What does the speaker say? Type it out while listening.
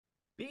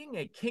Being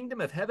a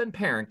Kingdom of Heaven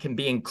parent can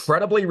be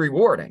incredibly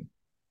rewarding,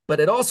 but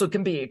it also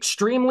can be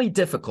extremely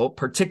difficult,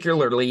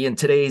 particularly in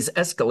today's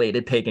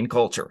escalated pagan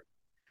culture.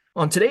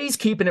 On today's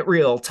Keeping It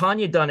Real,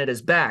 Tanya Dunnett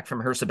is back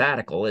from her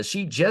sabbatical as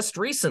she just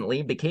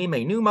recently became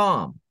a new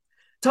mom.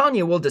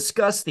 Tanya will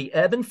discuss the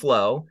ebb and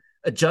flow,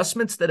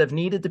 adjustments that have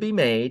needed to be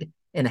made,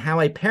 and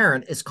how a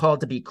parent is called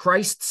to be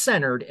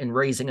Christ-centered in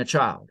raising a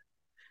child.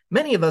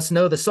 Many of us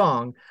know the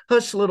song,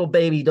 "Hush, Little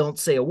Baby, Don't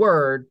Say a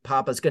Word,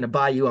 Papa's Gonna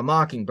Buy You a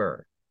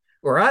Mockingbird."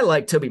 Or I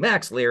like Toby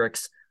Mac's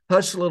lyrics,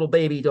 "Hush, little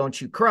baby, don't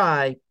you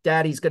cry.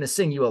 Daddy's going to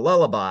sing you a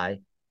lullaby.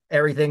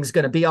 Everything's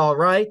going to be all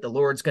right. The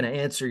Lord's going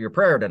to answer your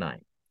prayer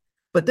tonight."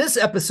 But this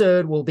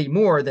episode will be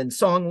more than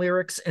song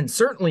lyrics and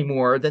certainly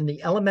more than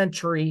the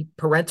elementary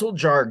parental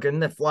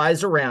jargon that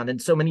flies around in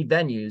so many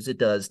venues it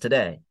does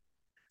today.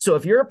 So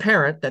if you're a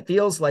parent that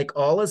feels like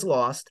all is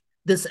lost,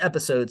 this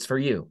episode's for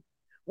you.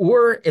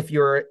 Or if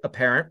you're a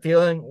parent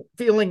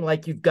feeling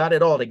like you've got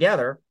it all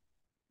together,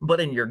 but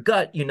in your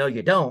gut you know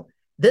you don't,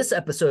 this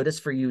episode is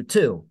for you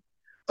too.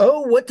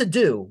 Oh, what to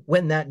do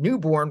when that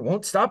newborn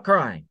won't stop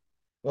crying.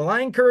 Well,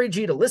 I encourage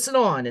you to listen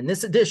on in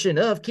this edition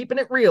of Keeping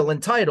It Real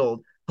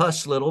entitled,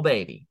 "Hush, Little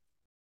Baby."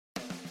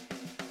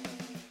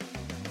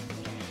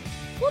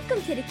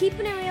 Welcome to the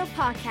Keeping It Real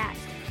podcast.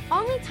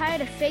 Only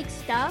tired of fake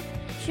stuff?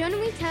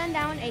 Shouldn't we turn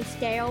down a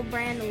sterile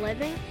brand of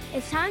living?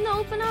 It's time to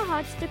open our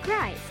hearts to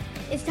Christ.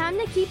 It's time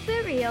to keep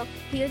it real.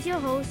 Here's your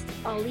host,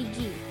 Ollie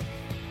G.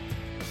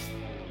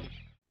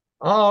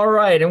 All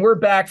right, and we're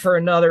back for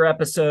another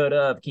episode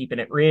of Keeping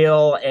It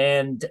Real,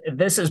 and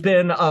this has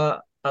been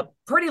a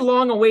pretty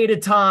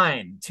long-awaited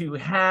time to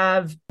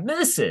have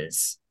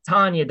Mrs.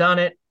 Tanya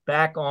Dunnett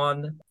back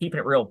on Keeping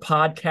It Real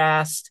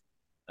podcast.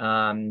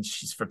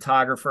 She's a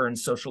photographer and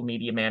social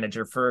media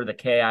manager for the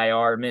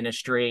KIR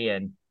ministry,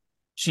 and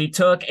she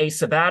took a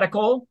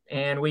sabbatical,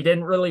 and we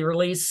didn't really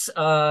release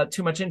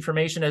too much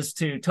information as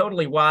to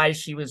totally why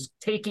she was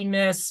taking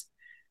this,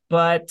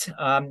 but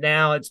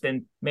now it's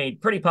been made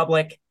pretty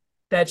public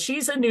that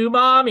she's a new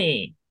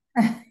mommy.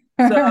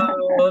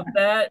 So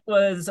that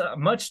was a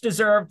much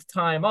deserved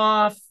time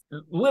off.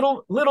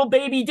 Little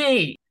baby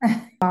D.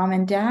 Mom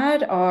and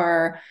dad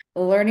are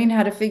learning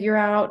how to figure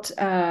out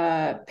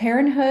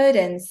parenthood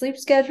and sleep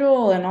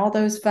schedule and all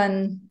those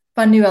fun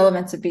new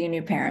elements of being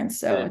new parents.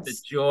 So the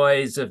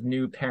joys of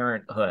new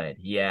parenthood.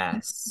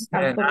 Yes.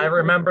 Absolutely. And I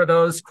remember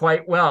those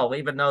quite well,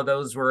 even though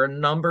those were a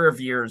number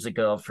of years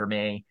ago for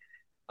me.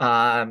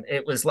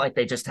 It was like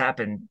they just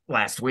happened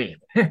last week.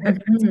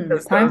 Mm-hmm.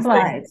 Time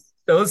flies.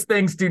 Those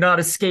things do not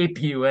escape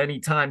you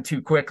anytime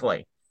too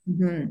quickly.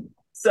 Mm-hmm.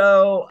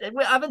 So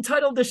I've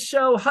entitled the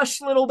show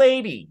 "Hush, Little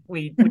Baby."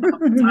 We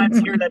oftentimes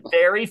hear that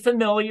very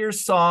familiar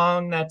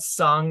song that's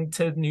sung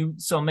to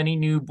so many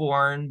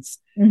newborns.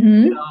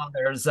 Mm-hmm. You know,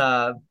 there's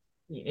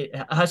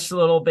 "Hush,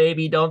 little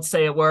baby, don't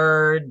say a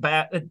word.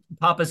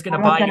 Papa's going to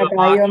buy you a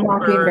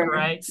mockingbird,"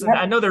 right? So yep.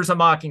 I know there's a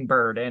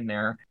mockingbird in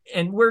there.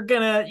 And we're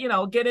going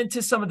to, get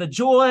into some of the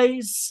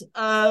joys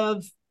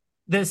of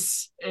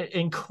this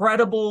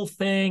incredible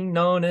thing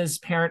known as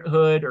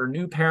parenthood or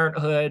new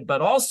parenthood,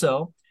 but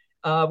also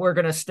we're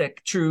going to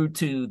stick true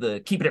to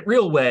the Keeping It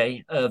Real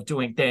way of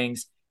doing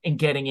things and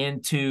getting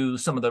into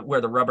some of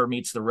where the rubber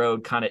meets the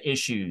road kind of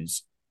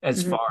issues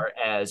as far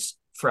as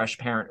fresh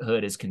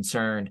parenthood is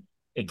concerned.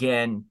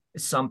 Again,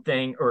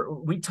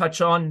 we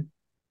touch on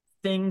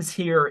things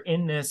here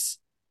in this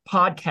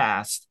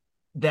podcast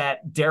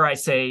that, dare I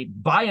say,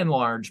 by and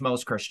large,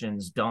 most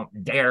Christians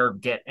don't dare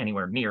get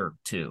anywhere near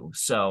to.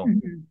 So,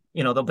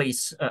 there'll be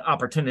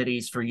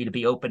opportunities for you to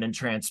be open and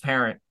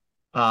transparent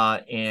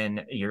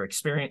in your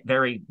experience,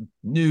 very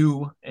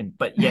new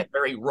but yet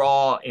very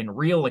raw and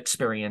real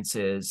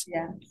experiences.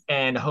 Yeah.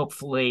 And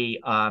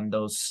hopefully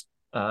those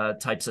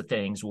types of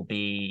things will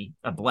be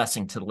a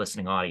blessing to the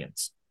listening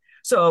audience.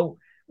 So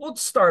we'll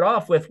start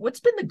off with what's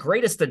been the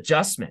greatest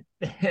adjustment.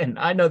 And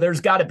I know there's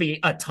got to be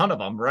a ton of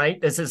them,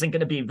 right? This isn't going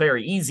to be a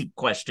very easy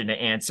question to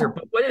answer,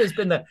 but what has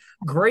been the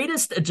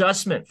greatest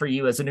adjustment for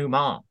you as a new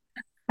mom?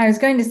 I was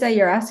going to say,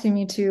 you're asking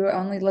me to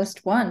only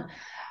list one.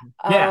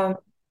 Yeah.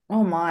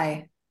 Oh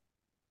my.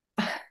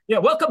 Yeah.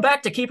 Welcome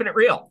back to Keeping It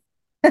Real.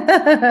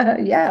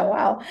 Yeah.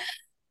 Wow.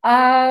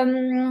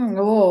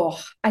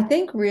 I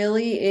think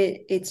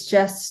really it's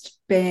just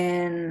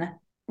been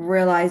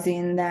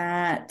realizing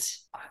that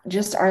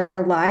just our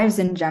lives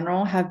in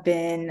general have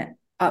been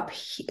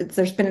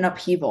there's been an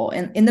upheaval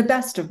in the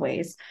best of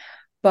ways,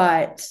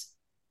 but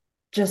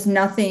just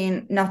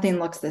nothing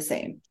looks the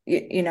same,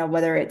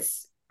 whether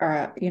it's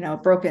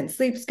broken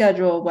sleep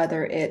schedule,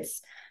 whether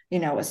it's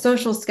a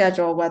social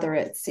schedule, whether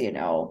it's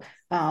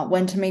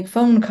when to make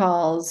phone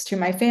calls to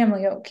my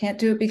family. Oh, can't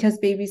do it because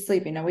baby's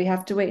sleeping. We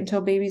have to wait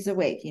until baby's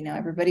awake.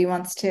 Everybody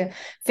wants to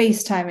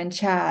FaceTime and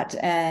chat,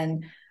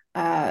 and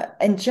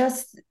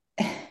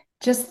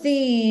just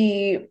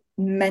the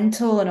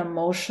mental and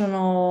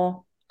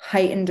emotional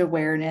heightened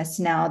awareness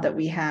now that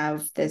we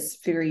have this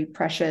very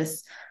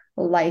precious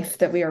life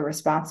that we are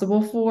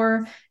responsible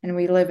for. And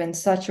we live in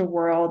such a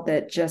world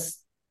that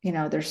just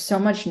there's so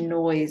much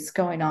noise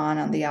going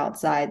on the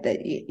outside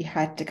that you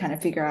had to kind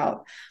of figure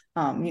out,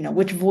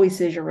 which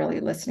voices you're really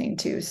listening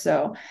to.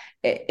 So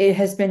it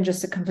has been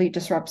just a complete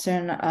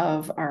disruption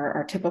of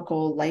our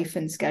typical life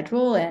and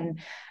schedule. And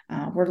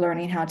we're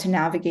learning how to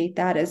navigate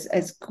that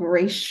as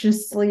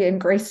graciously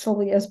and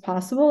gracefully as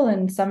possible.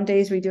 And some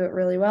days we do it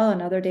really well,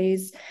 and other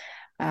days,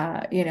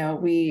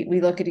 we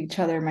look at each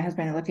other, my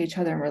husband and I look at each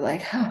other, and we're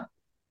like, oh,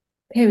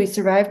 hey, we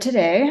survived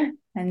today,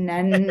 and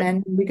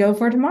then we go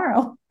for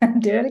tomorrow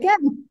and do it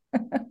again.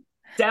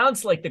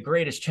 Sounds like the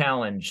greatest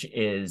challenge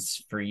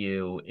is for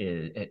you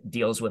is it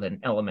deals with an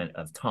element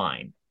of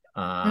time.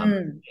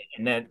 And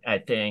that I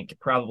think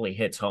probably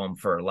hits home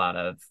for a lot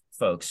of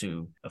folks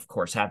who, of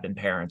course, have been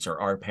parents or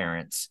are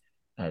parents.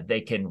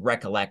 They can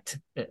recollect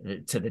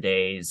to the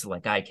days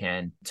like I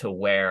can, to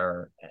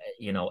where,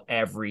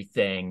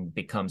 everything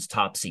becomes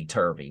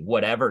topsy-turvy.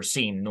 Whatever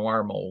seemed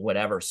normal,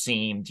 whatever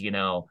seemed,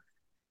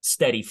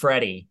 steady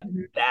Freddy,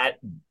 that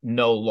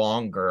no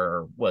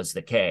longer was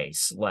the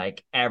case.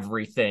 Like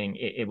everything,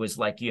 it was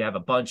like you have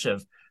a bunch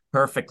of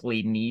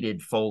perfectly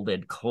needed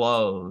folded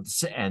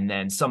clothes, and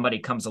then somebody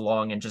comes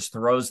along and just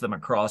throws them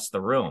across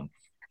the room.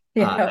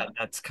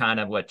 That's kind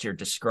of what you're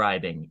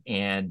describing,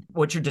 and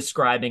what you're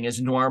describing is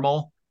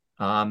normal.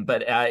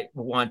 But I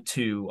want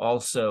to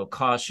also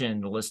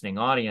caution the listening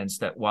audience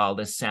that while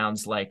this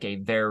sounds like a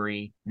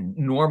very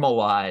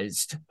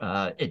normalized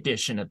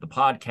edition of the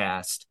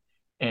podcast,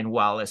 and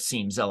while this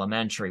seems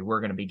elementary, we're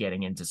going to be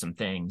getting into some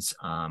things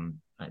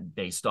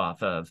based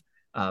off of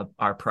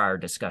our prior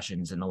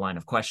discussions in the line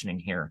of questioning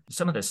here.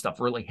 Some of this stuff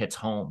really hits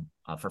home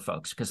for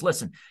folks, because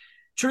listen,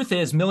 truth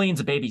is millions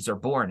of babies are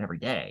born every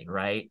day,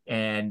 right?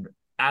 And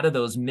out of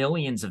those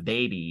millions of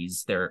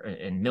babies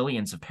and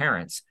millions of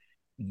parents,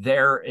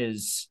 there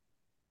is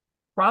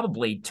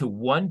probably, to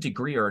one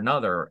degree or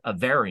another, a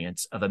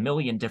variance of a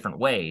million different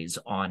ways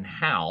on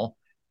how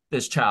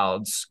this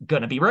child's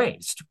going to be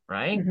raised,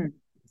 right? Mm-hmm.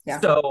 Yeah.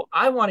 So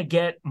I want to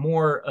get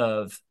more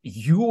of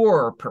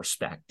your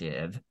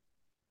perspective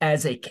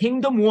as a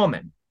kingdom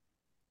woman,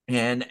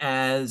 and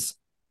as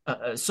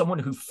someone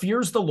who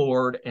fears the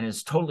Lord and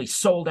is totally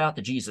sold out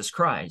to Jesus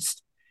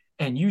Christ.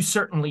 And you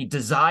certainly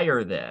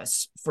desire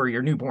this for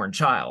your newborn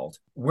child.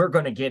 We're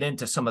going to get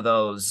into some of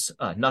those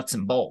nuts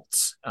and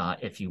bolts,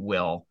 if you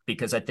will,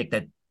 because I think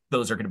that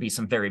those are going to be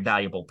some very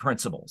valuable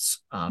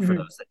principles for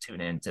those that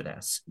tune into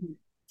this.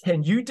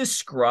 Can you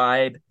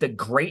describe the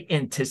great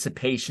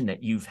anticipation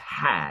that you've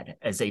had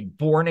as a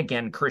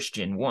born-again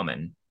Christian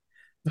woman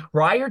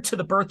prior to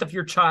the birth of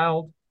your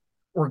child,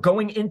 or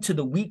going into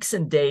the weeks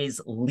and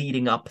days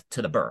leading up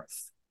to the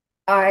birth?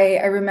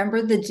 I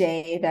remember the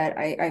day that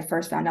I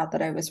first found out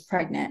that I was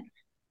pregnant,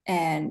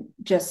 and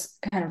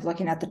just kind of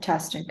looking at the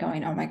test and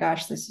going, oh my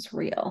gosh, this is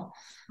real.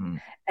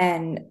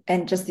 And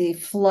just the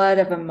flood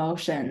of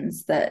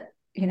emotions that,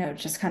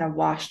 just kind of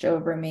washed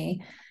over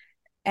me.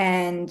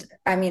 And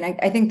I mean,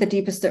 I think the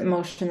deepest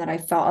emotion that I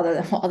felt,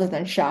 other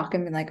than shock,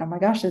 and being like, oh my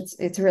gosh,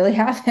 it's really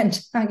happened.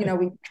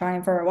 We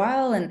trying for a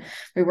while, and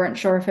we weren't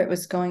sure if it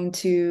was going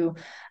to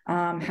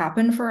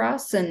happen for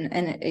us. And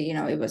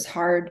it was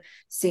hard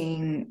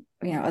seeing,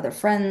 other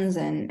friends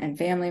and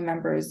family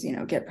members,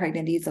 get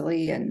pregnant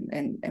easily,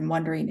 and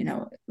wondering,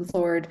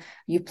 Lord,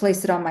 you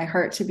placed it on my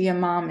heart to be a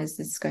mom.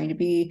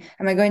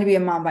 Am I going to be a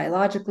mom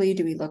biologically?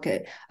 Do we look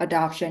at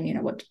adoption?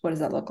 What does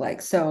that look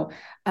like? So,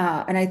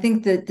 and I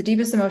think that the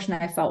deepest emotion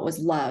I felt was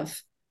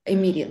love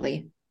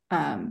immediately.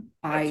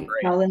 I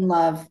fell in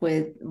love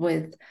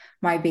with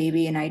my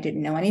baby, and I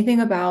didn't know anything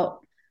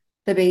about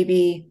the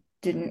baby,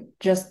 didn't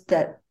just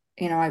that,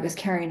 I was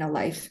carrying a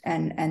life,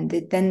 and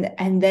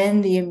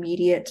then the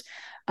immediate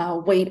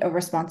weight of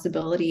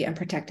responsibility and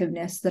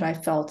protectiveness that I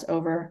felt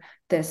over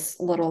this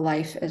little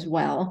life as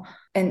well.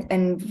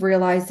 And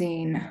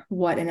realizing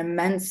what an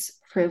immense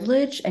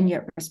privilege and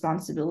yet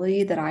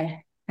responsibility that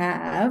I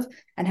have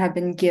and have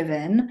been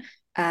given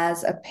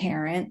as a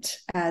parent,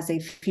 as a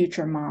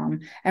future mom,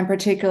 and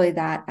particularly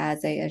that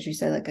as you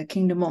said, like a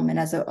kingdom woman,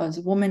 as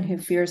a woman who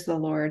fears the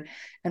Lord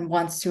and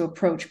wants to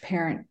approach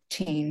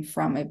parenting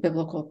from a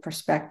biblical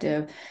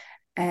perspective.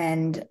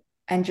 And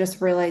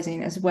just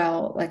realizing as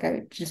well, like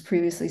I just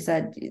previously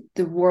said,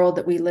 the world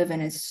that we live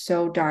in is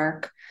so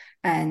dark,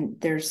 and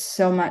there's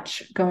so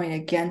much going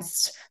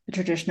against the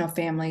traditional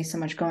family, so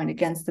much going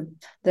against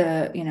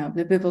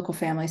the biblical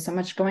family, so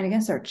much going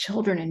against our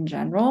children in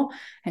general.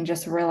 And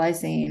just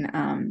realizing,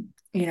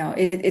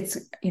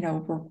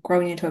 we're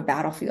growing into a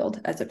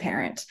battlefield as a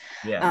parent.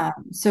 Yeah.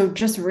 So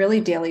just really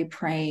daily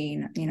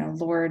praying,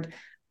 Lord,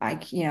 I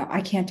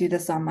can't do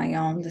this on my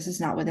own. This is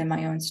not within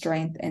my own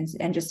strength.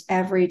 And just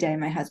every day,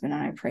 my husband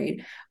and I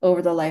prayed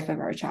over the life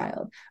of our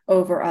child,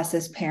 over us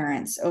as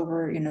parents,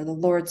 over, the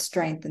Lord's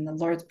strength and the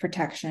Lord's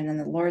protection and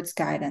the Lord's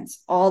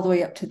guidance, all the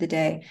way up to the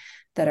day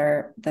that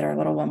our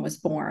little one was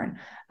born.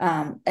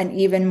 And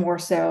even more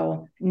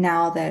so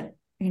now that,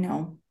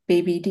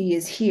 baby D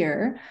is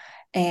here,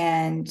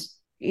 and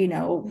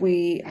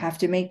we have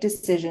to make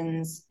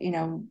decisions,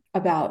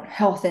 about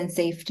health and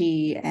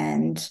safety,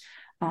 and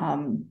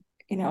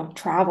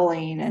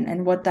traveling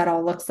and what that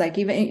all looks like.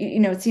 Even,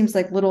 it seems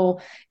like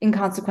little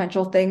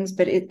inconsequential things,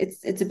 but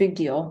it's a big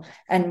deal.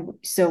 And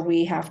so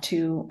we have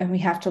to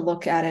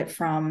look at it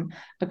from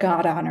a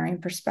God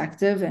honoring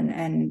perspective.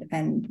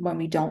 And when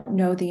we don't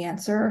know the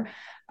answer,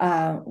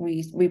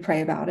 we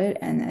pray about it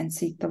and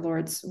seek the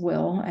Lord's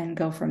will and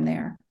go from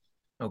there.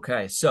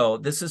 Okay, so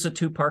this is a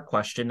two-part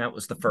question. That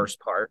was the first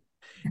part.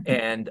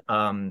 And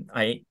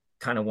I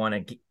kind of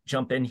want to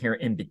jump in here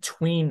in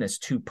between this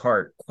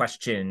two-part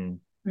question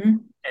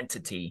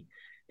entity.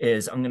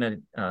 Is I'm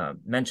going to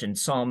mention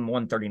Psalm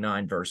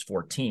 139, verse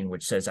 14,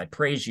 which says, I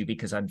praise you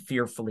because I'm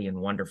fearfully and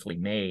wonderfully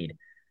made.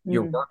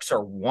 Your works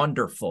are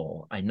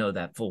wonderful. I know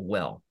that full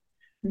well.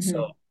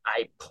 So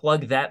I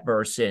plug that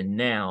verse in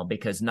now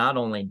because not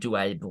only do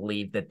I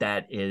believe that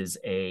that is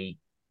a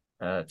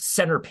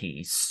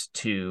centerpiece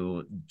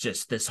to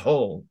just this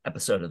whole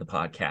episode of the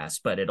podcast,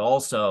 but it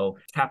also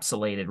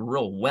encapsulated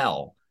real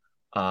well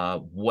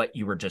what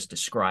you were just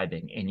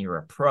describing in your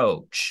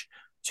approach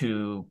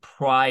to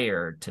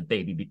prior to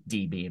baby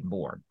D being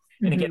born.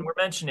 And again, we're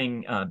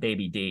mentioning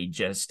baby D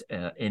just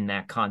in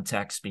that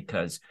context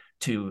because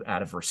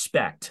out of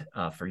respect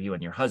for you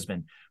and your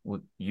husband,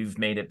 you've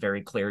made it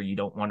very clear you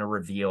don't want to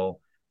reveal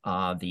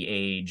the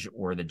age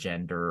or the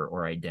gender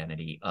or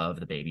identity of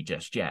the baby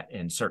just yet.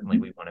 And certainly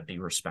we want to be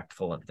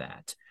respectful of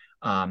that,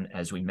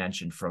 as we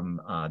mentioned from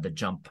the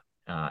jump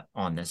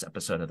on this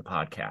episode of the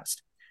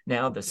podcast.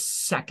 Now, the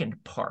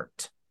second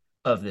part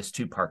of this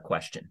two-part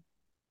question.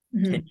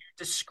 Can you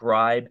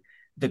describe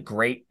the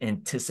great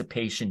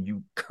anticipation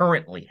you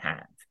currently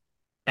have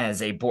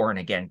as a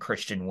born-again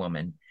Christian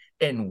woman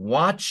in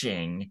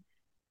watching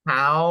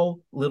how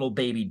little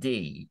baby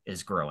D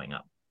is growing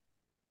up?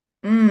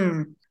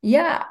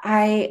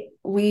 Yeah,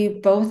 we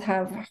both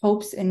have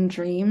hopes and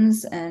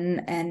dreams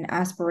and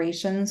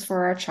aspirations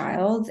for our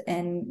child,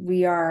 and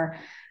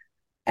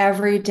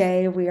every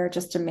day we are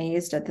just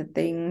amazed at the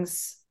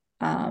things,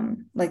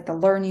 like the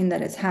learning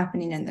that is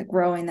happening and the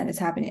growing that is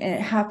happening, and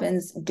it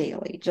happens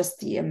daily. Just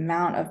the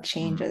amount of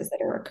changes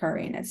that are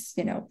occurring. It's,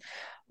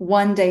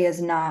 one day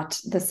is not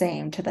the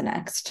same to the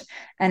next,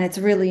 and it's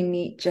really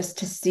neat just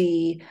to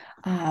see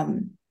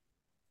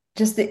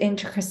just the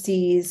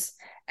intricacies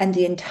and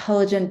the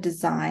intelligent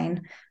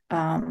design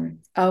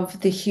of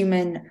the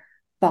human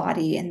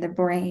body and the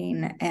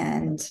brain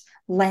and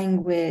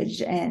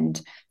language and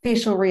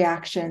facial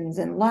reactions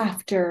and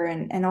laughter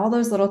and all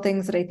those little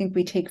things that I think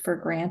we take for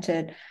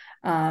granted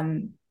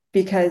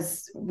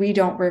because we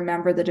don't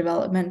remember the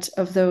development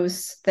of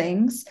those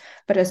things.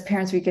 But as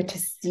parents, we get to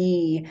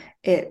see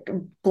it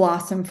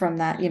blossom from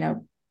that,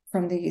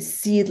 from the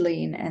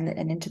seedling and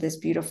into this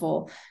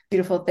beautiful,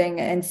 beautiful thing,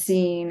 and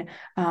seeing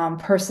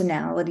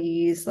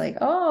personalities like,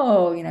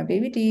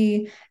 baby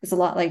D is a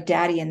lot like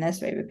daddy in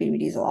this way, but baby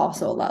D is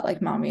also a lot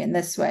like mommy in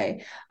this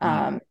way.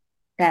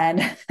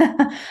 And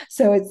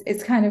so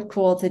it's kind of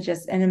cool to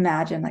just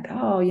imagine like,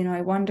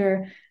 I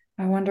wonder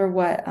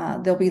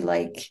what they'll be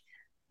like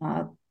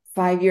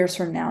 5 years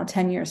from now,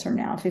 10 years from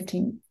now,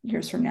 15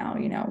 years from now.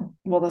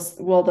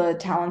 Will the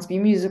talents be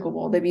musical?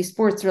 Will they be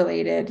sports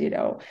related?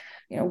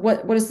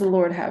 What does the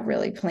Lord have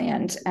really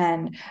planned?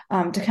 And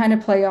to kind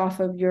of play off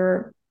of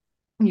your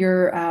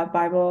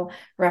Bible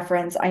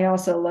reference, I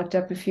also looked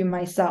up a few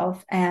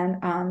myself,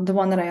 and the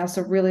one that I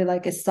also really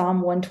like is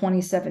Psalm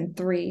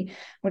 127:3,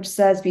 which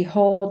says,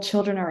 "Behold,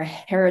 children are a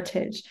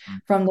heritage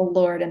from the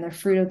Lord, and the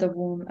fruit of the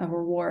womb a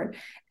reward."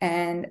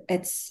 And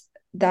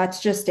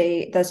that's just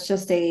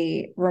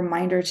a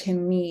reminder to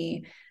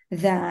me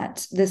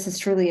that this is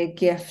truly a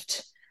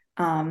gift,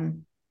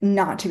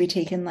 not to be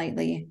taken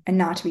lightly and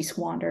not to be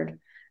squandered,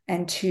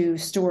 and to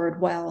steward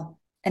well.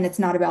 And it's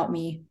not about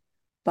me,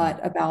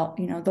 but about,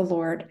 the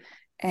Lord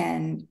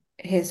and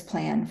his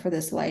plan for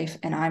this life.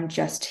 And I'm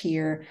just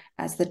here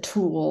as the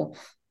tool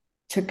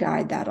to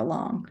guide that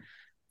along.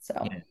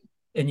 So. Yeah.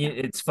 And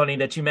it's funny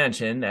that you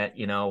mentioned that,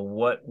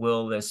 what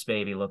will this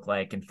baby look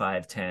like in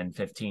 5, 10,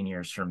 15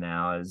 years from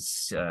now?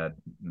 As the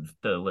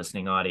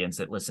listening audience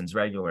that listens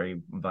regularly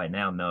by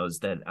now knows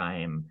that I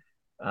am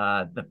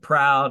the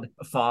proud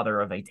father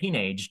of a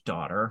teenage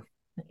daughter,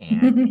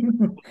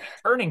 and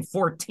turning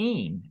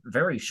 14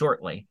 very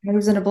shortly. It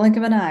was in a blink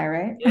of an eye,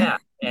 right? Yeah.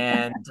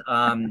 And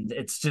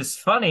it's just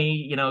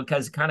funny,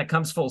 because it kind of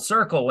comes full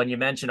circle when you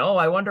mention,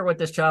 I wonder what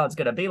this child's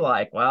going to be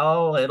like.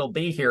 Well, it'll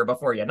be here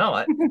before you know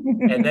it.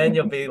 And then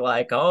you'll be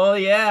like, oh,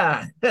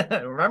 yeah,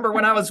 remember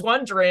when I was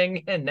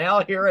wondering, and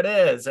now here it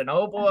is. And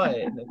oh,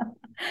 boy,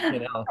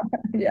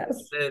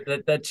 yes,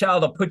 the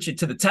child will put you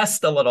to the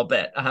test a little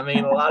bit. I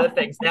mean, a lot of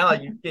things now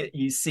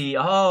you see,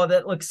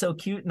 that looks so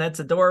cute and that's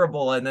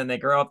adorable. And then they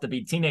grow up to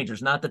be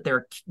teenagers. Not that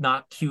they're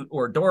not cute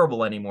or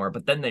adorable anymore,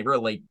 but then they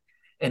really,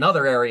 in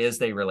other areas,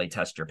 they really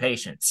test your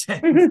patience.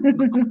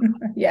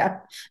 Yeah.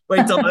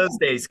 Wait till those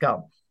days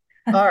come.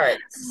 All right.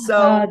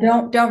 So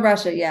don't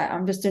rush it yet.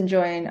 I'm just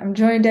enjoying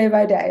day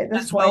by day at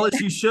this as point. well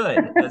as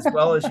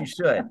you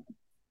should.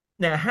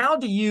 Now, how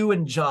do you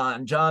and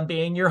John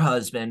being your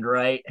husband,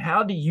 right?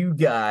 How do you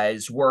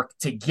guys work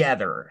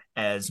together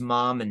as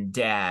mom and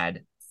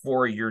dad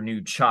for your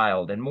new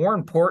child? And more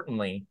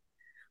importantly,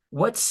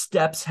 What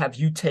steps have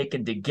you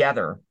taken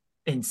together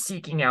in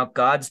seeking out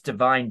God's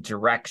divine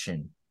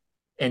direction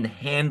and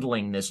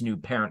handling this new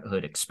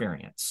parenthood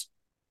experience?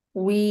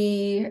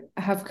 We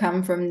have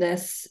come from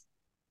this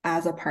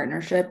as a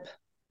partnership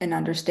and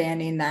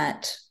understanding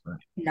that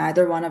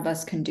neither one of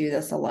us can do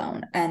this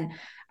alone. And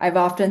I've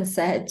often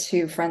said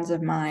to friends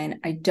of mine,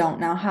 I don't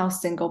know how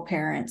single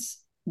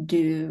parents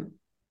do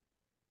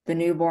the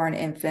newborn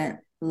infant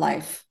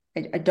life.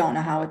 I don't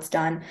know how it's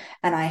done.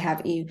 And I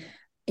have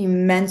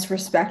immense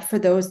respect for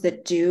those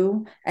that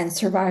do and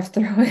survive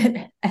through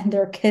it, and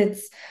their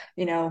kids,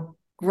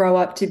 grow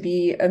up to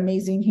be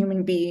amazing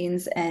human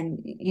beings. And,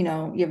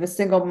 you have a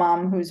single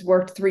mom who's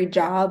worked 3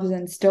 jobs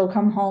and still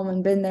come home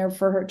and been there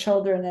for her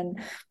children and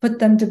put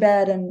them to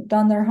bed and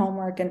done their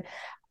homework. And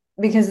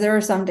because there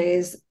are some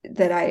days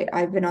that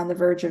I've been on the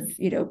verge of,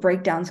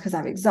 breakdowns because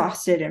I'm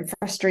exhausted and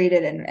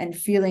frustrated and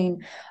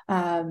feeling,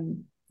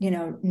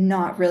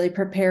 not really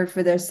prepared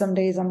for this. Some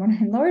days I'm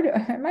wondering, Lord,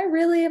 am I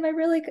really,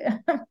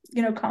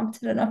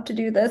 competent enough to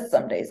do this?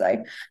 Some days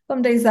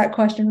that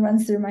question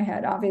runs through my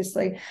head.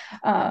 Obviously,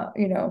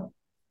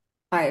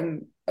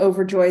 I'm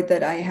overjoyed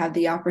that I have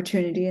the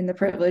opportunity and the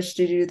privilege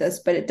to do this,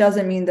 but it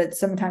doesn't mean that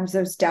sometimes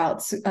those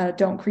doubts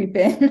don't creep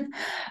in.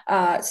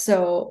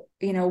 So,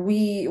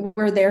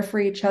 we're there for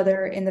each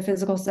other in the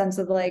physical sense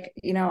of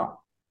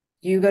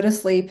you go to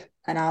sleep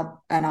and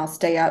I'll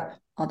stay up.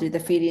 I'll do the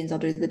feedings, I'll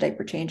do the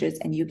diaper changes,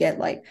 and you get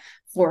 4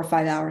 or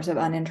 5 hours of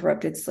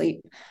uninterrupted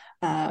sleep.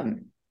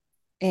 I'm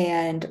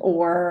going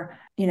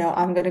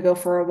to go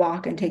for a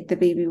walk and take the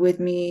baby with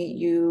me.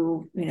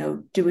 You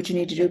do what you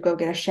need to do, go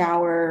get a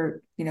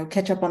shower,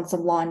 catch up on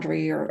some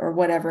laundry or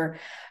whatever.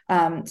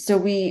 So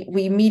we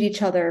meet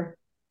each other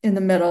in the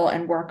middle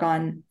and work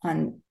on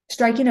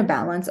striking a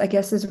balance, I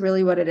guess, is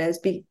really what it is.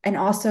 And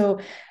also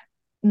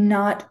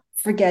not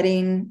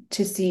forgetting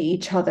to see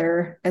each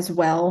other as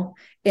well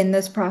in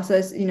this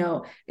process.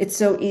 It's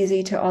so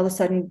easy to all of a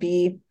sudden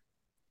be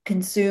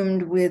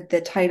consumed with the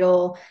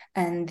title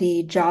and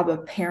the job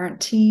of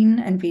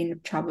parenting and being a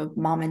job of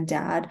mom and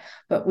dad,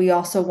 but we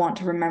also want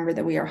to remember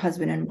that we are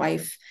husband and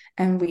wife,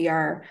 and we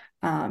are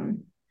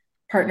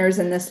partners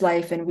in this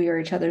life, and we are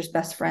each other's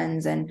best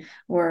friends, and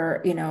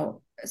we're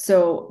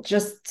so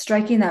just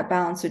striking that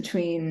balance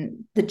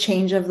between the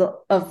change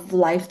of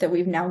life that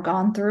we've now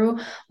gone through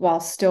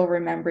while still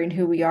remembering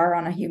who we are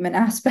on a human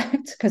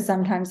aspect, because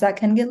sometimes that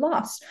can get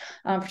lost,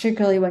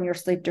 particularly when you're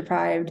sleep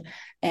deprived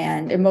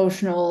and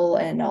emotional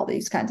and all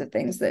these kinds of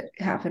things that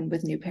happen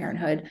with new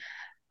parenthood.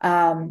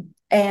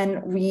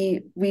 And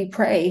we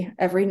pray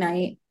every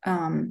night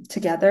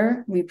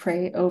together. We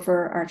pray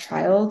over our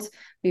child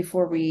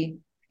before we,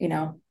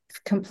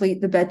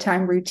 complete the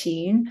bedtime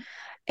routine.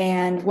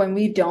 And when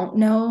we don't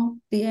know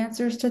the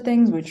answers to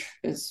things, which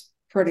is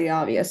pretty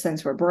obvious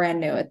since we're brand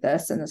new at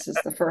this, and this is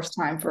the first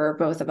time for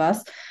both of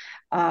us,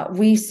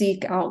 we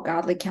seek out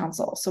godly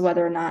counsel. So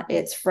whether or not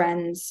it's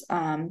friends,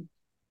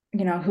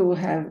 who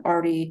have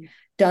already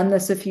done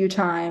this a few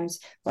times,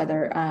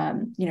 whether,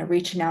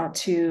 reaching out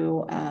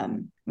to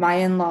my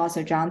in-laws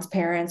or John's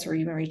parents, or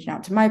even reaching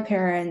out to my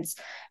parents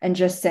and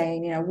just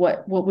saying,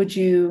 what would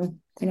you,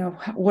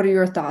 what are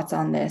your thoughts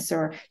on this?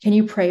 Or can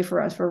you pray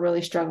for us? We're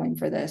really struggling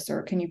for this.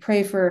 Or can you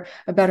pray for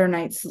a better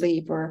night's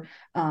sleep? Or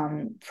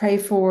pray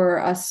for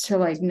us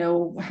to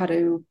know how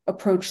to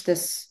approach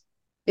this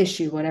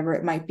issue, whatever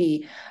it might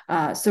be.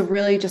 So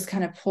really just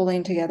kind of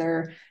pulling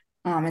together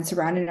and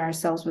surrounding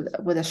ourselves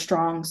with a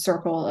strong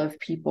circle of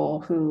people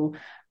who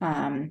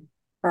are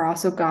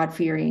also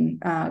God-fearing,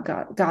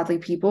 godly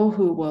people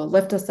who will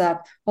lift us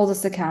up, hold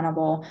us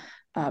accountable,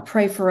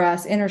 pray for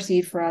us,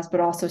 intercede for us,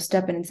 but also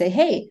step in and say,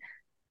 hey,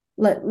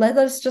 let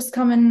us just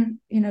come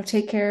and,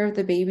 take care of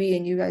the baby,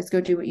 and you guys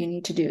go do what you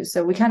need to do.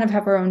 So we kind of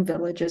have our own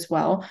village as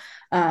well,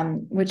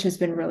 which has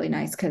been really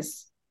nice,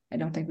 because I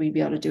don't think we'd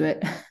be able to do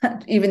it,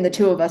 even the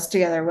two of us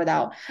together,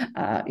 without,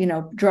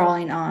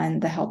 drawing on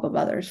the help of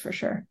others, for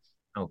sure.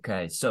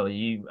 Okay, so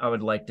I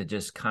would like to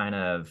just kind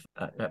of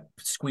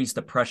squeeze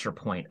the pressure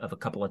point of a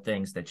couple of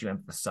things that you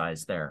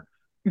emphasized there.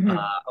 Mm-hmm.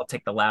 I'll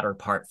take the latter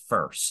part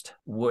first.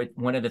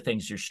 One of the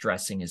things you're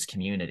stressing is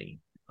community,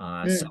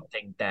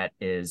 something that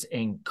is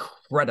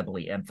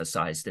incredibly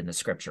emphasized in the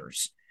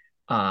scriptures.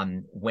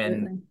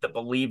 When the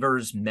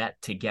believers met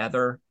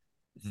together,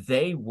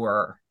 they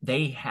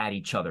had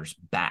each other's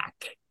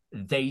back.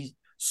 They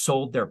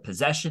sold their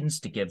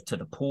possessions to give to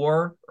the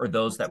poor, or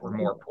those that were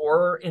more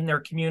poor in their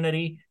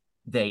community.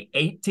 They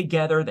ate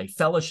together, they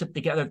fellowshiped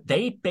together.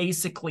 They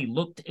basically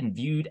looked and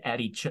viewed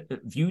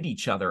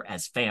each other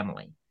as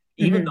family.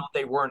 Even though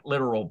they weren't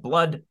literal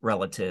blood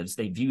relatives,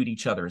 they viewed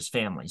each other as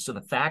family. So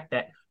the fact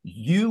that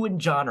you and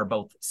John are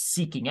both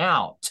seeking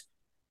out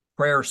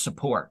prayer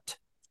support,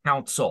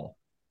 counsel,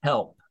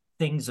 help,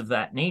 things of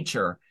that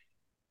nature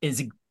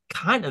is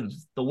kind of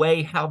the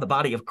way how the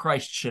body of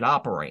Christ should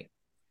operate.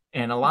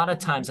 And a lot of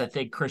times I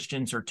think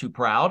Christians are too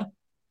proud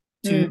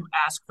to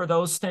ask for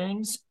those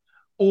things,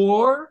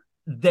 or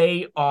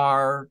they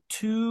are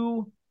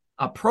too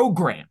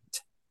programmed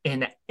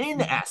in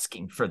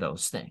asking for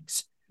those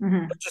things.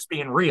 They're just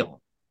being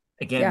real.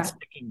 Again,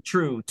 sticking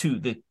true to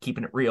the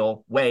keeping it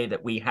real way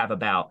that we have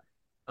about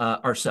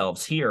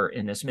ourselves here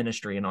in this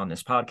ministry and on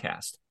this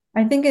podcast.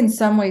 I think in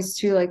some ways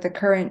too, like the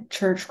current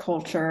church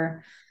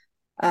culture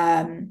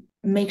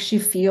makes you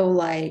feel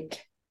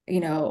like,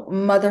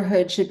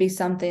 motherhood should be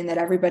something that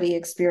everybody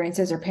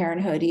experiences, or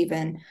parenthood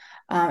even.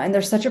 And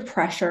there's such a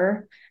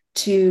pressure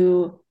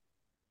to,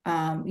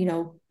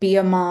 be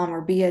a mom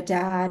or be a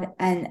dad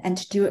and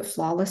to do it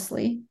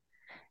flawlessly.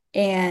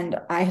 And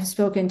I've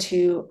spoken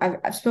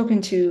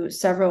to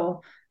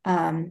several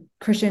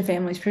Christian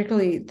families,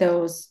 particularly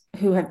those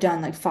who have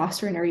done like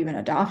fostering or even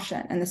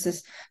adoption. And this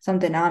is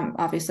something I'm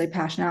obviously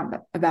passionate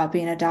about,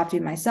 being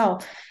adopted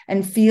myself,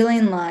 and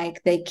feeling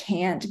like they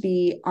can't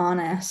be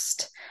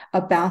honest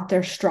about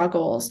their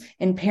struggles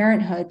in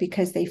parenthood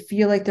because they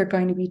feel like they're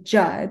going to be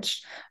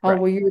judged. Oh,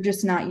 well, you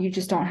just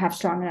don't have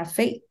strong enough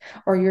faith,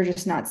 or you're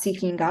just not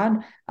seeking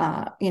God,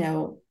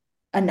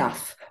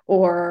 enough,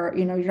 or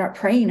you're not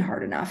praying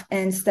hard enough. And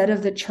instead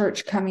of the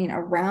church coming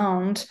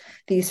around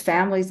these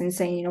families and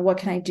saying, what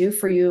can I do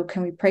for you?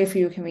 Can we pray for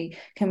you? Can we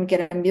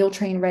get a meal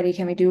train ready?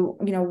 Can we do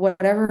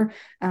whatever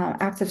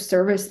acts of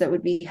service that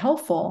would be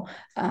helpful?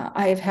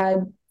 I've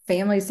had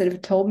families that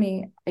have told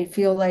me, I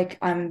feel like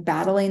I'm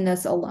battling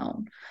this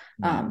alone.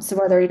 So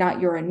whether or not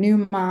you're a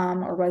new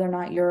mom, or whether or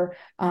not you're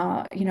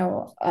a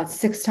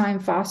 6-time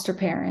foster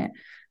parent,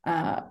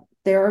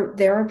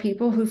 there are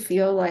people who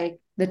feel like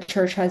the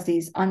church has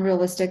these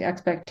unrealistic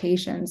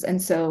expectations.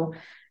 And so,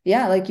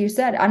 like you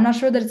said, I'm not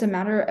sure that it's a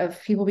matter of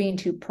people being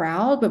too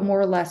proud, but more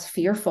or less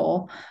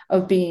fearful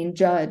of being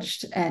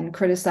judged and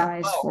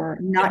criticized for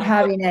not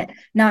having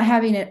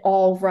it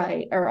all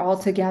right or all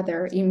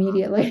together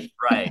immediately.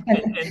 Right.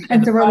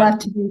 And so we're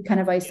left to be kind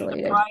of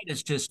isolated. Pride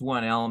is just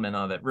one element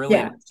of it. Really,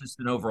 it's just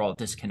an overall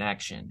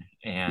disconnection,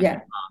 and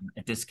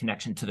a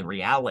disconnection to the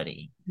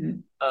reality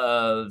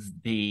of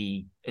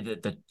the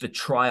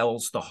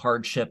trials, the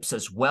hardships,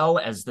 as well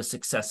as the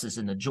successes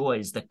and the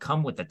joys that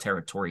come with the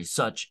territory,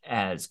 such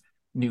as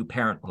new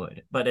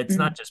parenthood. But it's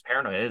not just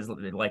parenthood. It is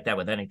like that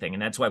with anything.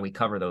 And that's why we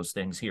cover those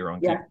things here on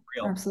Keep It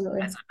Real.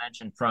 Absolutely. As I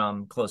mentioned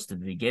from close to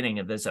the beginning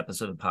of this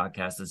episode of the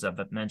podcast, as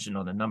I've mentioned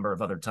on a number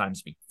of other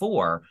times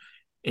before,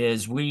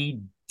 is we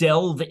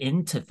delve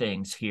into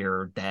things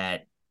here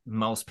that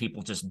most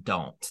people just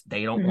don't.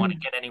 They don't want to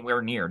get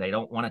anywhere near. They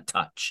don't want to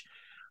touch.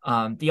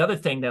 The other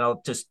thing that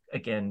I'll just,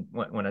 again,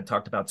 when I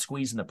talked about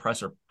squeezing the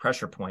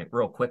pressure point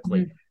real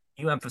quickly,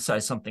 you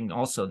emphasize something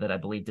also that I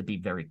believe to be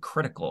very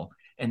critical,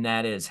 and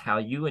that is how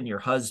you and your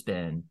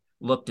husband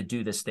look to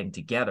do this thing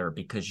together,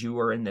 because you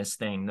are in this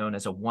thing known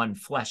as a one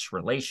flesh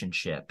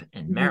relationship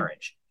in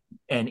marriage.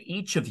 And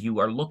each of you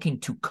are looking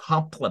to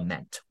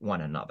complement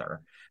one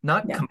another,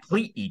 not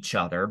complete each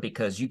other,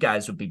 because you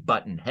guys would be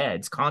butting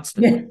heads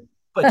constantly.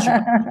 But you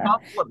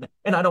complement,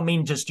 and I don't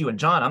mean just you and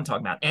John, I'm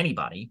talking about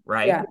anybody,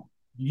 right?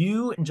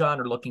 You and John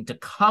are looking to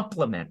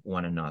complement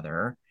one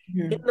another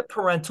in the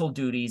parental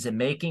duties and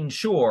making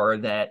sure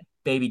that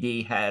baby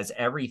D has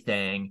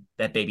everything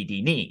that baby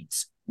D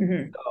needs.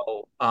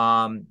 So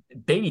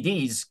baby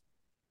D's,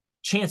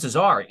 chances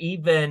are,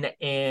 even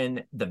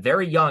in the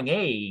very young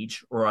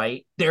age,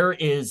 right, there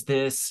is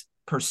this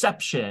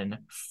perception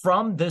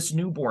from this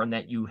newborn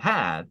that you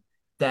have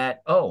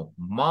that, oh,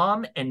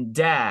 mom and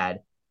dad,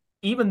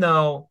 even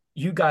though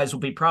you guys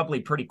will be probably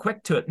pretty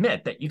quick to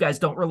admit that you guys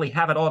don't really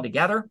have it all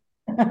together,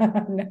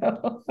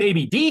 no.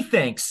 baby D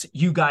thinks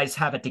you guys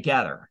have it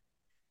together,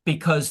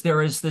 because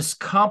there is this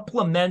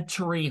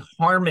complementary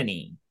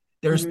harmony.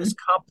 There's this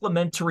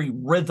complementary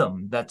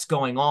rhythm that's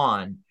going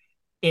on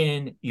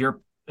in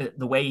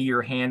the way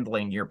you're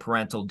handling your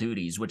parental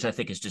duties, which I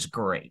think is just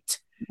great.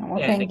 Oh,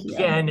 and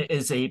again,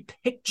 is a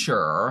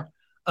picture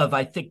of,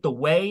 I think, the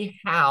way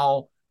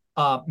how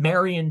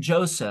Mary and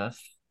Joseph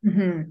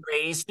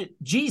raised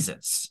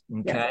Jesus.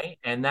 Okay.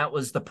 And that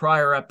was the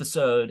prior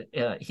episode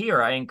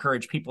here. I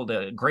encourage people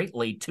to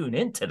greatly tune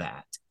into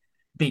that,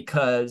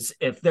 because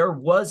if there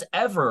was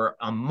ever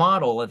a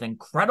model of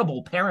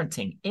incredible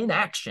parenting in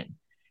action,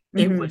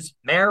 it was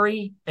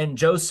Mary and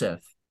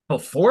Joseph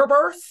before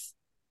birth,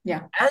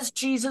 as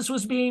Jesus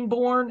was being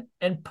born,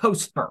 and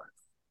post-birth.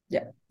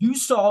 You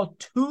saw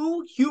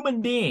two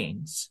human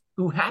beings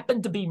who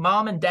happened to be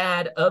mom and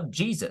dad of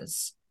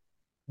Jesus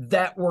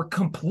that were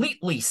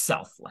completely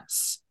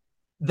selfless,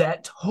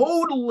 that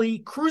totally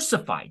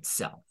crucified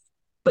self,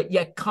 but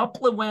yet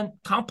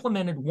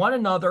complemented one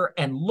another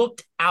and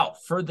looked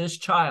out for this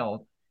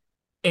child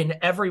in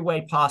every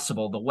way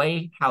possible, the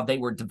way how they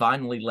were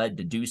divinely led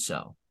to do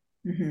so.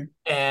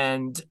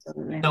 And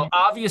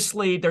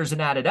obviously there's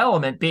an added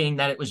element being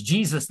that it was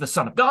Jesus, the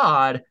Son of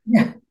God,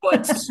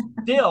 but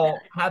still,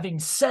 having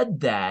said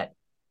that,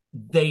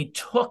 they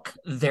took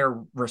their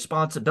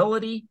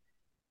responsibility,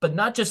 but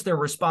not just their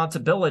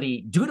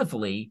responsibility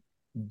dutifully.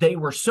 They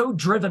were so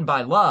driven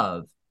by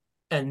love,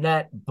 and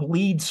that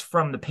bleeds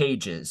from the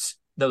pages,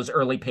 those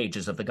early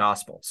pages of the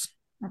Gospels.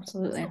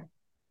 Absolutely.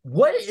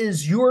 What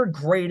is your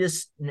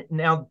greatest,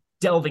 now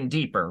delving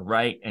deeper,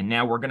 right? And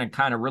now we're going to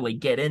kind of really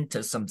get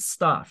into some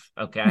stuff,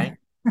 okay?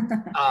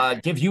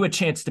 Give you a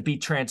chance to be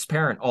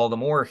transparent all the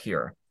more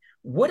here.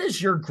 what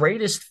is your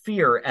greatest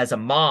fear as a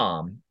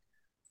mom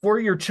for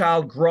your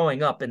child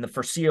growing up in the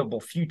foreseeable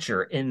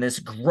future in this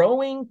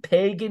growing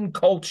pagan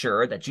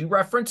culture that you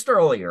referenced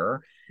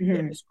earlier,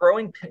 in this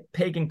growing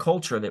pagan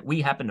culture that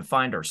we happen to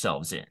find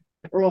ourselves in?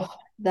 Oh,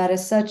 that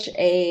is such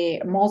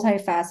a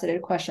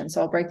multifaceted question.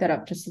 So I'll break that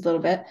up just a little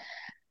bit.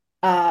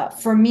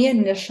 For me,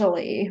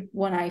 initially,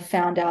 when I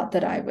found out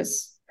that I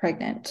was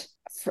pregnant,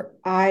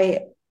 I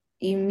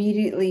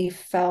immediately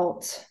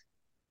felt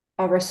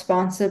a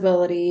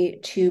responsibility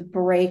to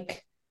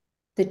break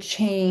the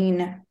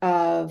chain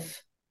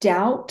of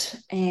doubt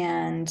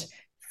and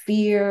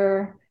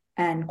fear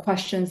and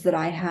questions that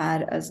I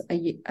had as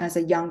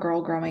a young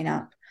girl growing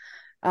up.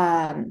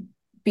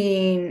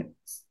 Being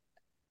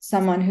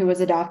someone who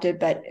was adopted,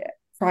 but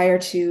prior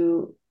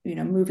to,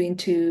 moving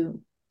to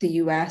the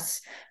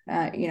US,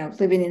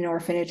 living in an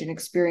orphanage and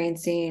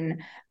experiencing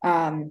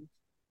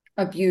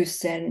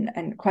abuse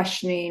and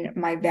questioning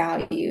my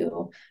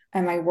value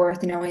and my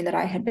worth, knowing that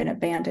I had been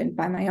abandoned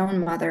by my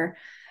own mother.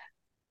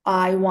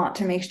 I want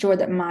to make sure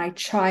that my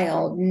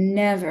child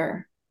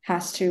never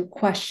has to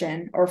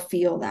question or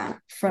feel that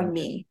from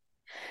me.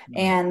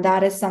 And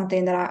that is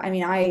something that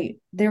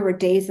there were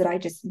days that I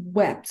just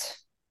wept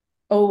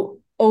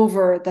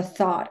over the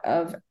thought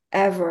of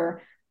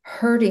ever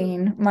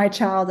hurting my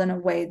child in a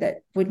way that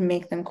would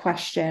make them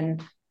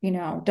question,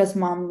 does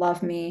mom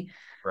love me?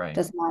 Right.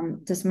 Does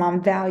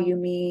mom value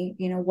me?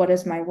 What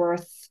is my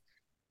worth?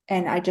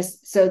 And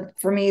so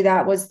for me,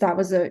 that was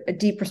a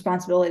deep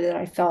responsibility that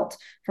I felt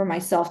for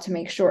myself to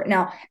make sure.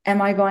 Now,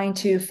 am I going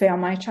to fail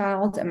my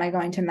child? Am I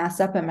going to mess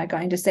up? Am I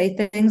going to say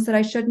things that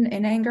I shouldn't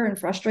in anger and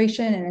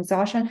frustration and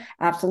exhaustion?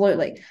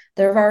 Absolutely.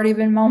 There have already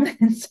been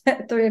moments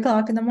at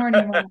 3:00 in the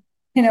morning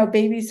when,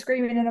 baby's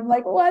screaming and I'm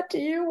like, what do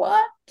you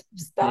want?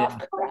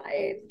 Stop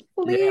crying.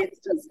 Please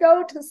just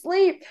go to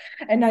sleep.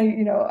 And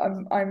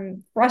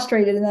I'm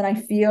frustrated and then I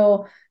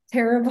feel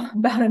terrible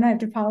about it and I have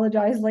to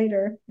apologize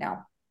later.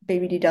 Now,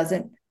 baby D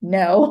doesn't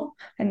know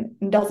and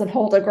doesn't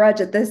hold a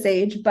grudge at this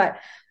age, but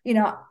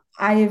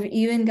I have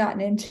even gotten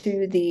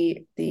into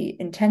the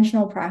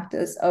intentional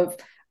practice of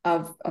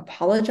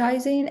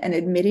apologizing and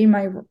admitting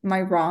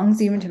my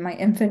wrongs, even to my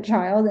infant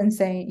child, and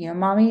saying,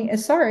 mommy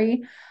is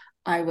sorry.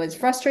 I was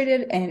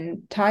frustrated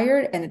and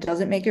tired and it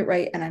doesn't make it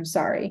right. And I'm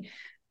sorry.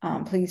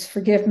 Please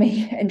forgive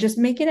me. And just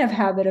making a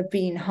habit of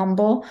being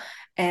humble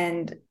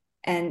and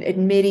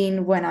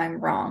admitting when I'm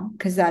wrong,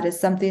 because that is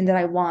something that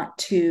I want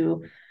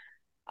to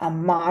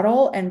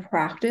model and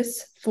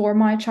practice for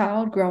my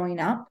child growing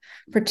up,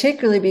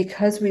 particularly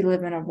because we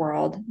live in a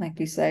world, like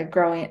you said,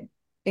 growing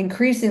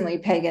increasingly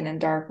pagan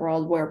and dark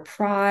world, where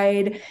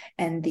pride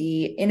and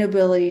the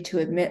inability to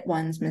admit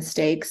one's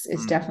mistakes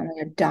is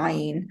definitely a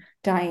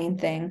dying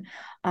thing.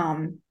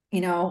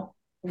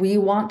 We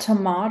want to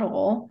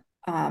model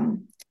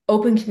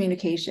open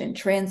communication,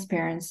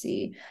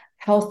 transparency,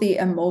 healthy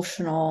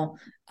emotional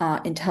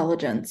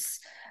intelligence,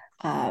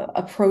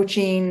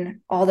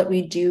 approaching all that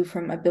we do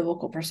from a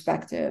biblical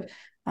perspective,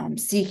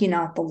 seeking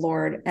out the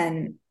Lord.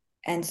 And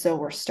so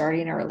we're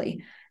starting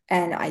early.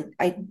 And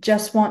I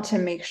just want to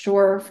make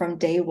sure from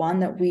day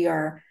one that we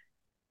are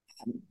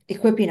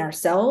equipping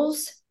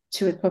ourselves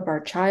to equip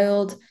our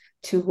child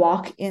to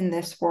walk in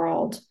this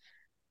world,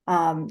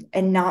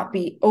 and not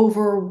be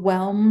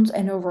overwhelmed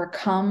and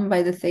overcome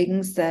by the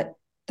things that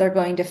they're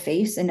going to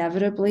face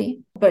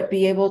inevitably, but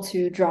be able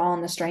to draw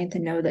on the strength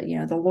and know that,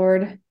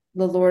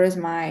 the Lord is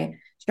my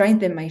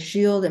strength and my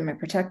shield and my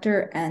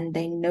protector. And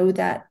they know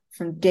that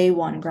from day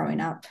one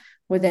growing up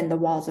within the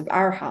walls of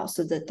our house,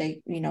 so that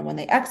they, when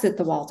they exit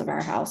the walls of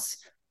our house,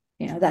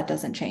 that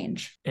doesn't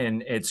change.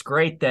 And it's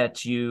great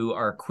that you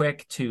are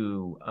quick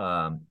to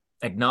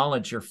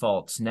acknowledge your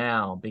faults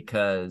now,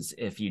 because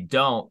if you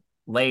don't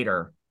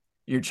later,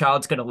 your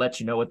child's going to let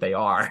you know what they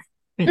are.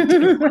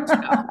 Because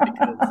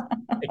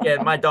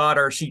again, my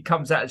daughter, she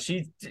comes out,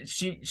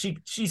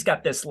 she's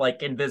got this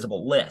like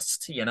invisible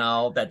list,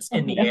 that's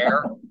in the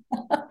air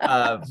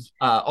of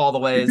all the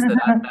ways that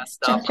I've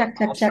messed up. Check.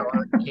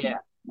 Yeah.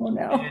 Oh,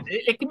 no. And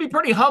it can be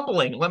pretty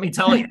humbling, let me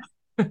tell you.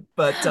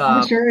 But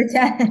I'm sure it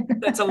can.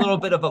 That's a little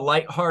bit of a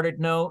lighthearted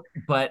note,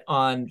 but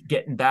on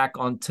getting back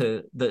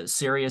onto the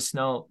serious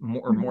note,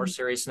 more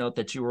serious note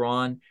that you were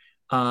on,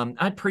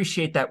 I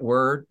appreciate that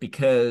word,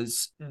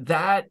 because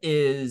that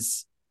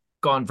is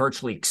gone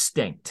virtually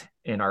extinct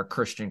in our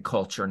Christian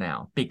culture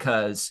now,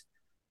 because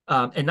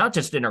and not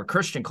just in our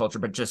Christian culture,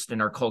 but just in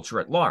our culture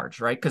at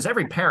large, right? Because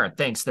every parent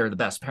thinks they're the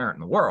best parent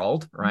in the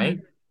world, right?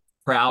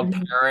 Proud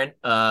parent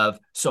of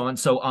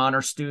so-and-so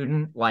honor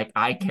student, like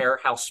I care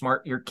how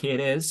smart your kid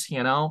is,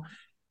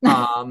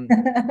 all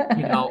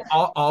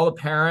the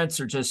parents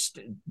are just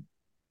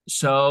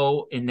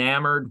so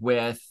enamored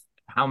with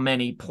how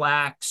many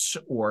plaques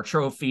or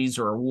trophies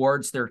or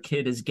awards their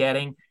kid is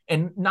getting.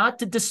 And not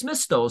to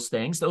dismiss those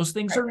things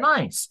are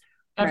nice.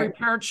 Every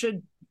parent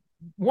should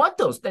want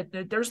those.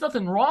 There's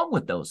nothing wrong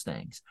with those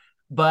things,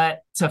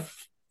 but to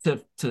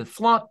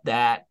flaunt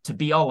that, to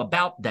be all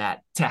about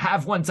that, to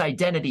have one's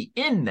identity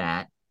in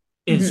that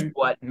is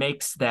what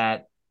makes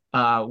that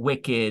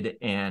wicked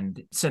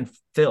and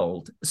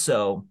sin-filled.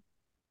 So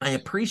I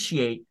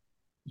appreciate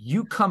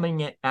you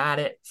coming at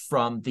it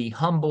from the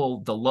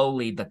humble, the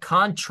lowly, the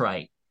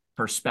contrite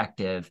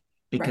perspective,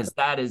 because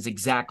Right. that is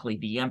exactly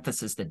the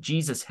emphasis that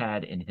Jesus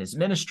had in his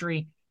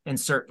ministry, and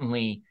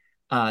certainly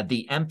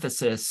the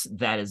emphasis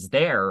that is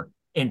there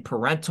in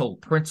parental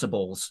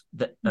principles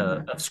that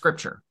Mhm. of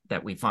Scripture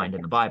that we find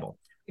in the Bible.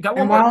 I got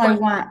one And more while I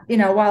question.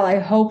 want, while I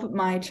hope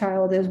my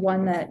child is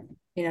one that,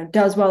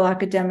 does well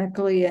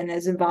academically and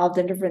is involved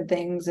in different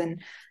things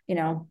and,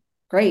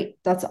 great,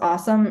 that's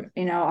awesome.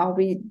 I'll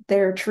be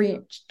there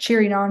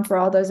cheering on for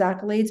all those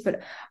accolades,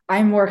 but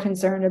I'm more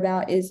concerned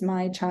about, is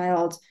my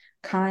child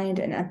kind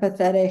and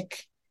empathetic?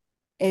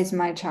 Is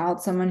my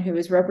child someone who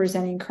is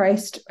representing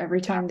Christ every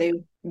time they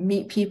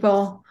meet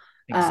people?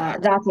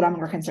 Exactly. That's what I'm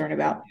more concerned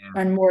about,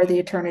 Yeah. and more the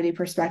eternity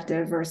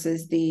perspective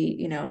versus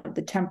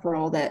the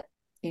temporal, that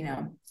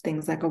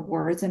things like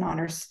awards and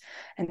honors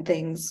and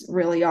things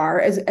really are,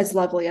 as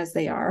lovely as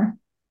they are.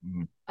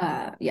 Mhm.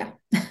 Yeah.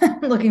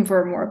 Looking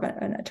for more of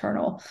an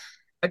eternal.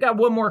 I got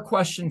one more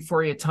question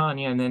for you,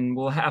 Tanya, and then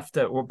we're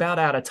about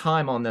out of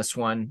time on this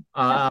one.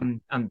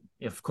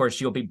 Of course,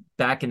 you'll be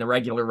back in the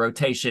regular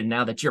rotation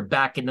now that you're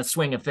back in the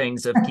swing of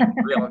things of Keep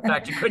It Real. In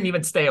fact, you couldn't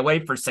even stay away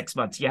for 6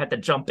 months. You had to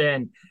jump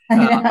in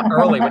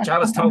early, which I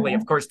was totally,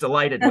 of course,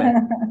 delighted with.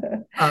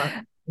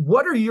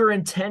 What are your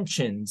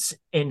intentions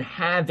in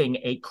having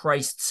a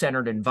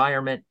Christ-centered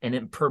environment and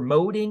in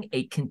promoting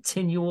a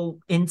continual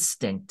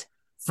instinct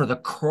for the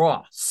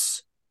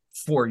cross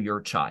for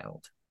your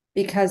child?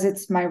 Because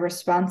it's my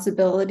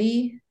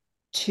responsibility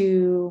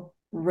to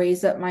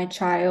raise up my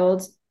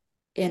child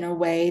in a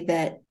way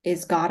that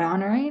is God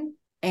honoring,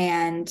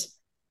 and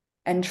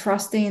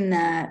trusting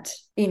that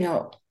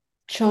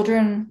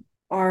children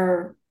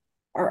are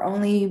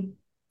only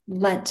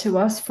lent to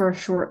us for a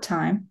short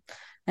time,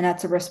 and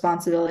that's a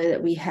responsibility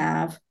that we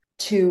have,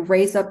 to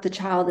raise up the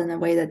child in the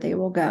way that they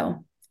will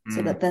go,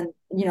 so that then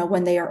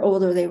when they are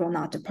older they will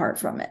not depart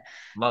from it.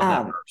 Love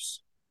that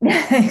verse.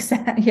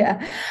 Exactly.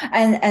 Yeah.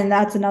 And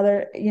that's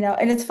another,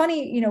 and it's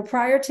funny,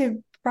 prior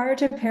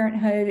to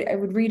parenthood, I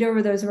would read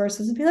over those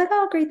verses and be like,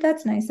 oh, great,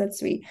 that's nice, that's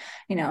sweet,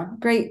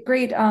 great,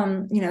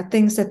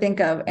 things to think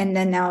of. And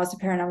then now as a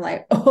parent, I'm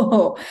like,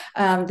 oh,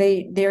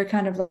 they're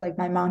kind of like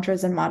my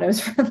mantras and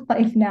mottos for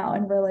life now,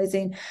 and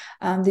realizing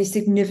the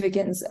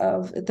significance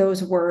of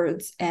those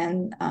words,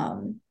 and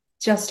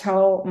just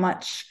how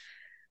much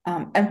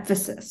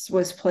emphasis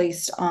was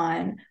placed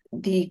on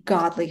the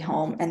godly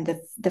home and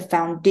the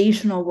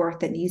foundational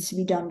work that needs to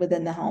be done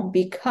within the home,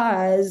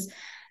 because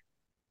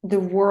the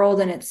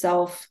world in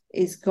itself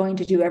is going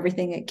to do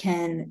everything it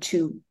can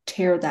to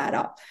tear that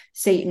up.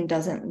 Satan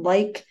doesn't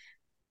like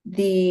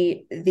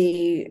the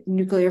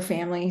nuclear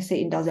family.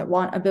 Satan doesn't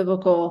want a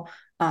biblical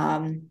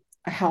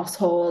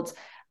household.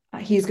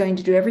 He's going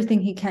to do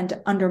everything he can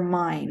to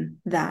undermine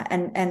that.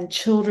 And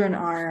children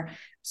are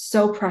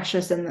so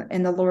precious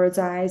in the Lord's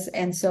eyes,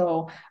 and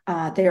so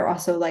they are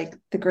also like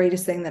the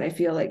greatest thing that I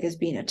feel like is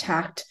being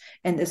attacked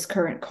in this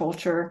current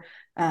culture.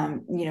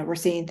 We're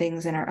seeing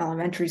things in our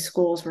elementary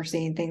schools, we're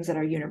seeing things at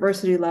our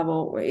university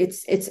level.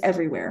 It's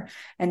everywhere,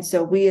 and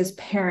so we as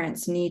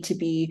parents need to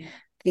be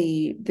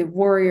the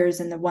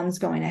warriors and the ones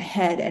going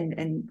ahead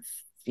and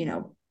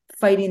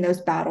fighting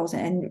those battles,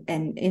 and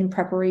in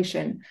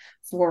preparation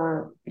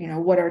for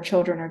what our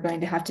children are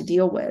going to have to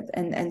deal with.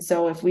 And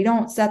so if we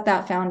don't set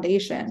that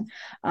foundation,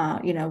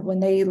 when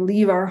they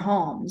leave our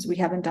homes, we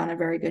haven't done a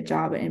very good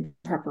job in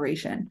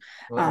preparation.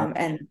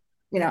 And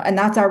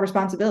that's our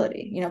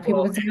responsibility.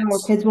 People can say, oh,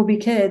 kids will be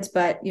kids,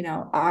 but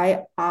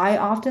I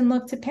often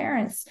look to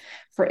parents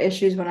for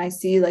issues when I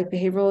see like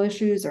behavioral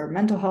issues or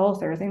mental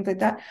health or things like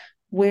that.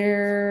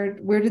 Where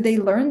did they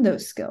learn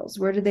those skills?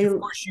 Where did they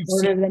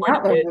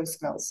not learn those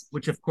skills?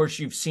 Which of course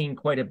you've seen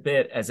quite a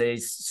bit as a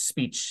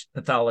speech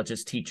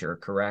pathologist teacher,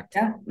 correct?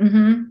 Yeah.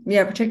 Mm-hmm.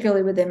 Yeah,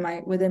 particularly within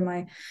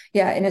my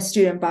in a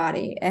student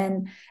body.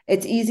 And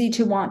it's easy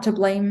to want to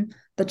blame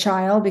the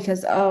child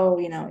because,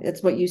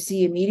 it's what you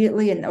see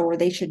immediately, or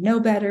they should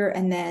know better.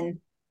 And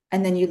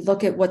then you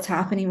look at what's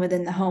happening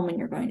within the home and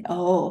you're going,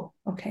 oh,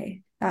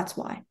 okay, that's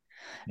why.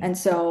 Yeah. And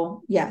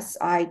so, yes,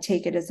 I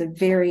take it as a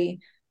very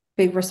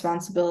big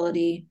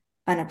responsibility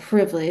and a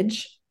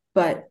privilege,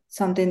 but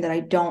something that I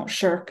don't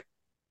shirk,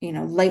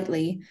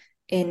 lightly,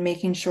 in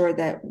making sure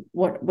that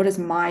what is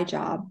my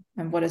job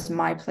and what is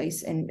my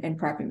place in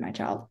prepping my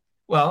child.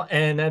 Well,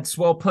 and that's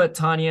well put,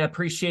 Tanya.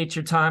 Appreciate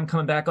your time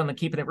coming back on the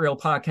Keeping It Real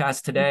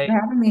podcast today. Thanks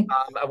for having me.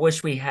 I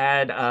wish we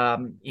had,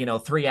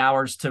 3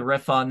 hours to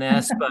riff on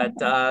this, but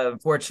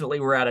unfortunately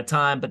we're out of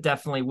time, but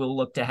definitely we'll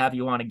look to have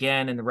you on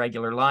again in the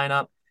regular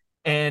lineup.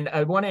 And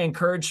I want to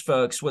encourage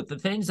folks with the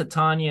things that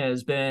Tanya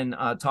has been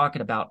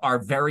talking about are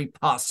very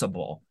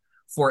possible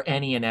for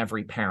any and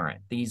every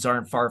parent. These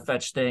aren't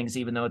far-fetched things,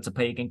 even though it's a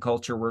pagan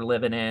culture we're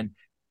living in.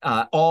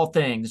 All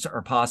things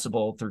are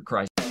possible through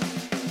Christ.